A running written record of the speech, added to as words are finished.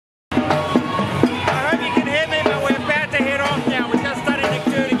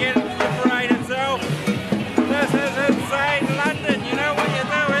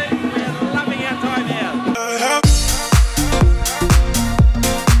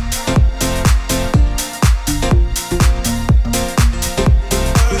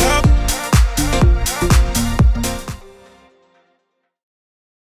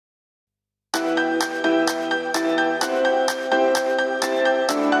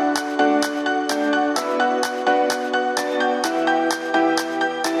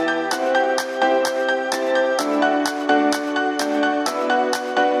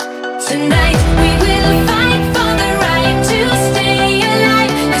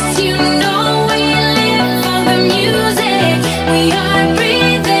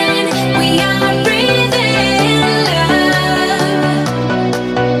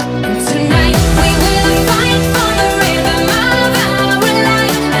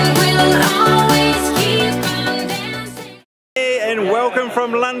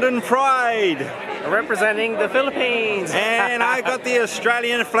from London Pride. Representing the Philippines. And I got the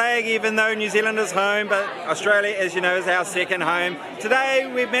Australian flag, even though New Zealand is home, but Australia, as you know, is our second home.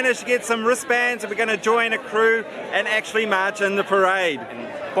 Today we've managed to get some wristbands and we're going to join a crew and actually march in the parade.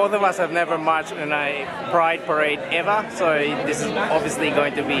 Both of us have never marched in a pride parade ever, so this is obviously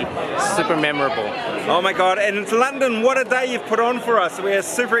going to be super memorable. Oh my God, and it's London, what a day you've put on for us. We're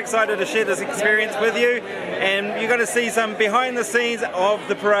super excited to share this experience with you, and you're going to see some behind the scenes of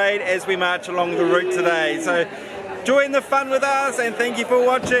the parade as we march along the route today. So join the fun with us and thank you for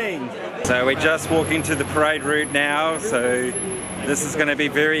watching. So we're just walking to the parade route now, so this is going to be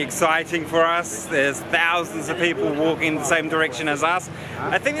very exciting for us. There's thousands of people walking the same direction as us.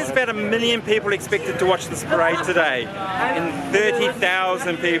 I think there's about 1 million people expected to watch this parade today, and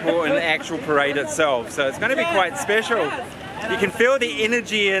 30,000 people in the actual parade itself. So it's going to be quite special. You can feel the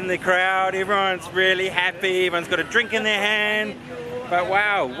energy in the crowd. Everyone's really happy. Everyone's got a drink in their hand. But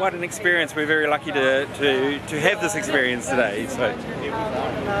wow, what an experience. We're very lucky to have this experience today. So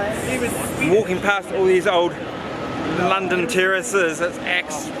walking past all these old London terraces, it's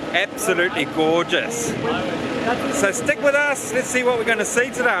absolutely gorgeous. So stick with us, let's see what we're going to see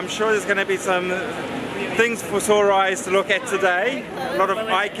today. I'm sure there's going to be some things for sore eyes to look at today. A lot of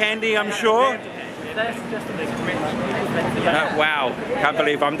eye candy, I'm sure. Wow, can't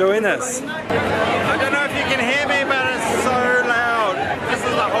believe I'm doing this. I don't know if you can hear me, but it's so loud. This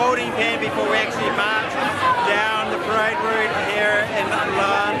is the holding pen before we actually march down the parade route here in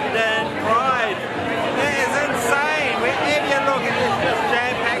London Pride. It is insane. Wherever you look, it's just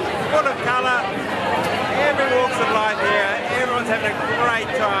jam-packed, full of colour. Every walks of life here. Everyone's having a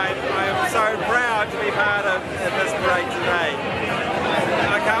great time. I am so proud to be part of this parade today.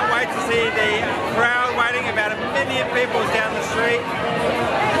 I can't wait to see the crowd waiting. About 1 million people down the street.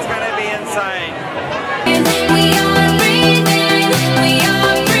 It's going to be insane. We are breathing. We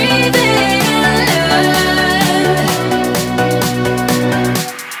are breathing love.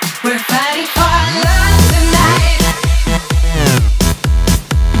 We're fighting for love tonight.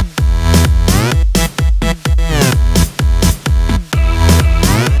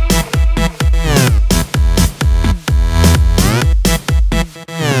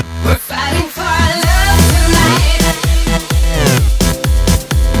 We're fighting for love tonight.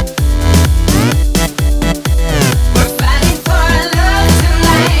 We're fighting for love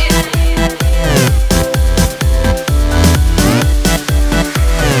tonight.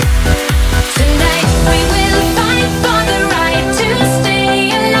 Tonight we will fight for the right to stay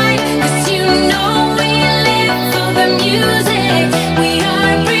alive. 'Cause you know we live for the music. We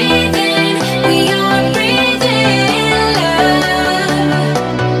are breathing love.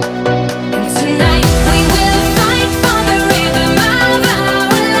 And tonight we will fight for the rhythm of our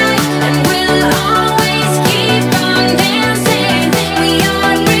life, and we'll always keep on dancing. We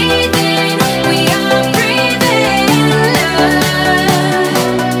are breathing love.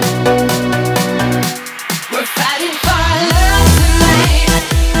 We're fighting for love tonight.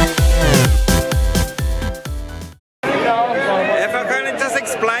 If I can just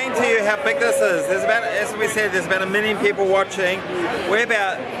explain to you how big this is, there's about, as we said, there's about 1 million people watching. We're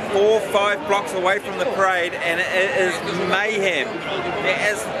about 4 or 5 blocks away from the parade, and it is mayhem. There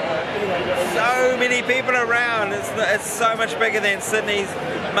is so many people around. It's so much bigger than Sydney's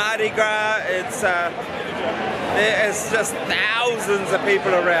Mardi Gras. There is just thousands of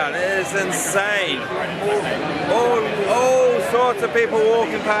people around. It is insane. All sorts of people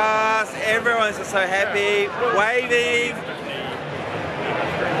walking past. Everyone's just so happy, waving.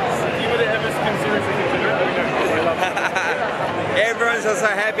 Everyone's just so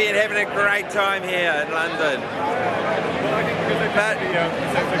happy and having a great time here in London. But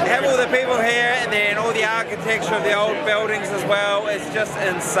have all the people here, and then all the architecture of the old buildings as well. It's just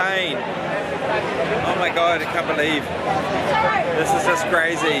insane. Oh my God, I can't believe. This is just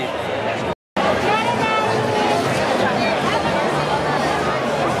crazy.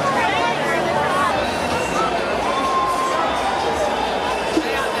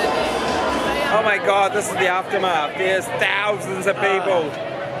 Oh my God, this is the aftermath. There's thousands of people.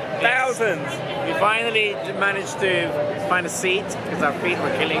 Thousands. We finally managed to find a seat because our feet were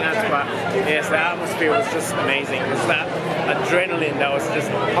killing us, but yes, the atmosphere was just amazing. It was that adrenaline that was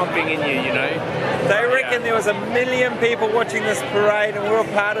just pumping in you, you know? They reckon reckon there was 1 million people watching this parade and we were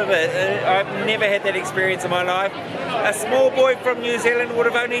part of it. I've never had that experience in my life. A small boy from New Zealand would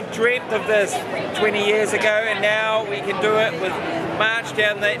have only dreamt of this 20 years ago, and now we can do it with march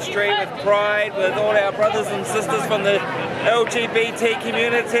down that street with pride, with all our brothers and sisters from the LGBT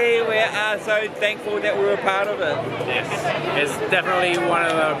community. We are so thankful that we were part of it. Yes, it's definitely one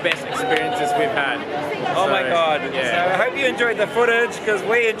of the best experiences we've had. Oh my God. Yeah. So I hope you enjoyed the footage, because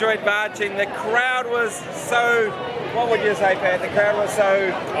we enjoyed marching. The crowd was so, what would you say, Pat? The crowd was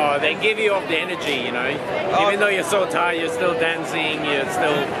so... Oh, they give you off the energy, you know. Even though you're so tired, you're still dancing, you're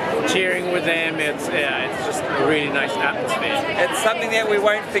still cheering with them. It's just a really nice atmosphere. It's something that we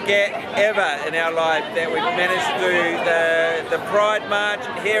won't forget ever in our life, that we've managed to do the Pride March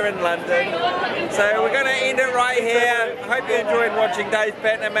here in London. So we're going to end it right here. Hope you enjoyed watching Dave's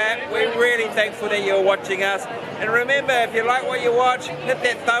Platinum Map. We're really thankful that you're watching us. And remember, if you like what you watch, hit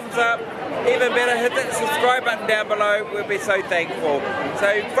that thumbs up. Even better, hit that subscribe button down below. We'll be so thankful.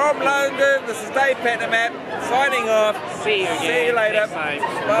 So from London, this is Dave Platinum Map signing off. See you again. See you later. Next time.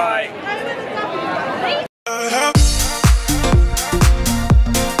 Bye. Bye.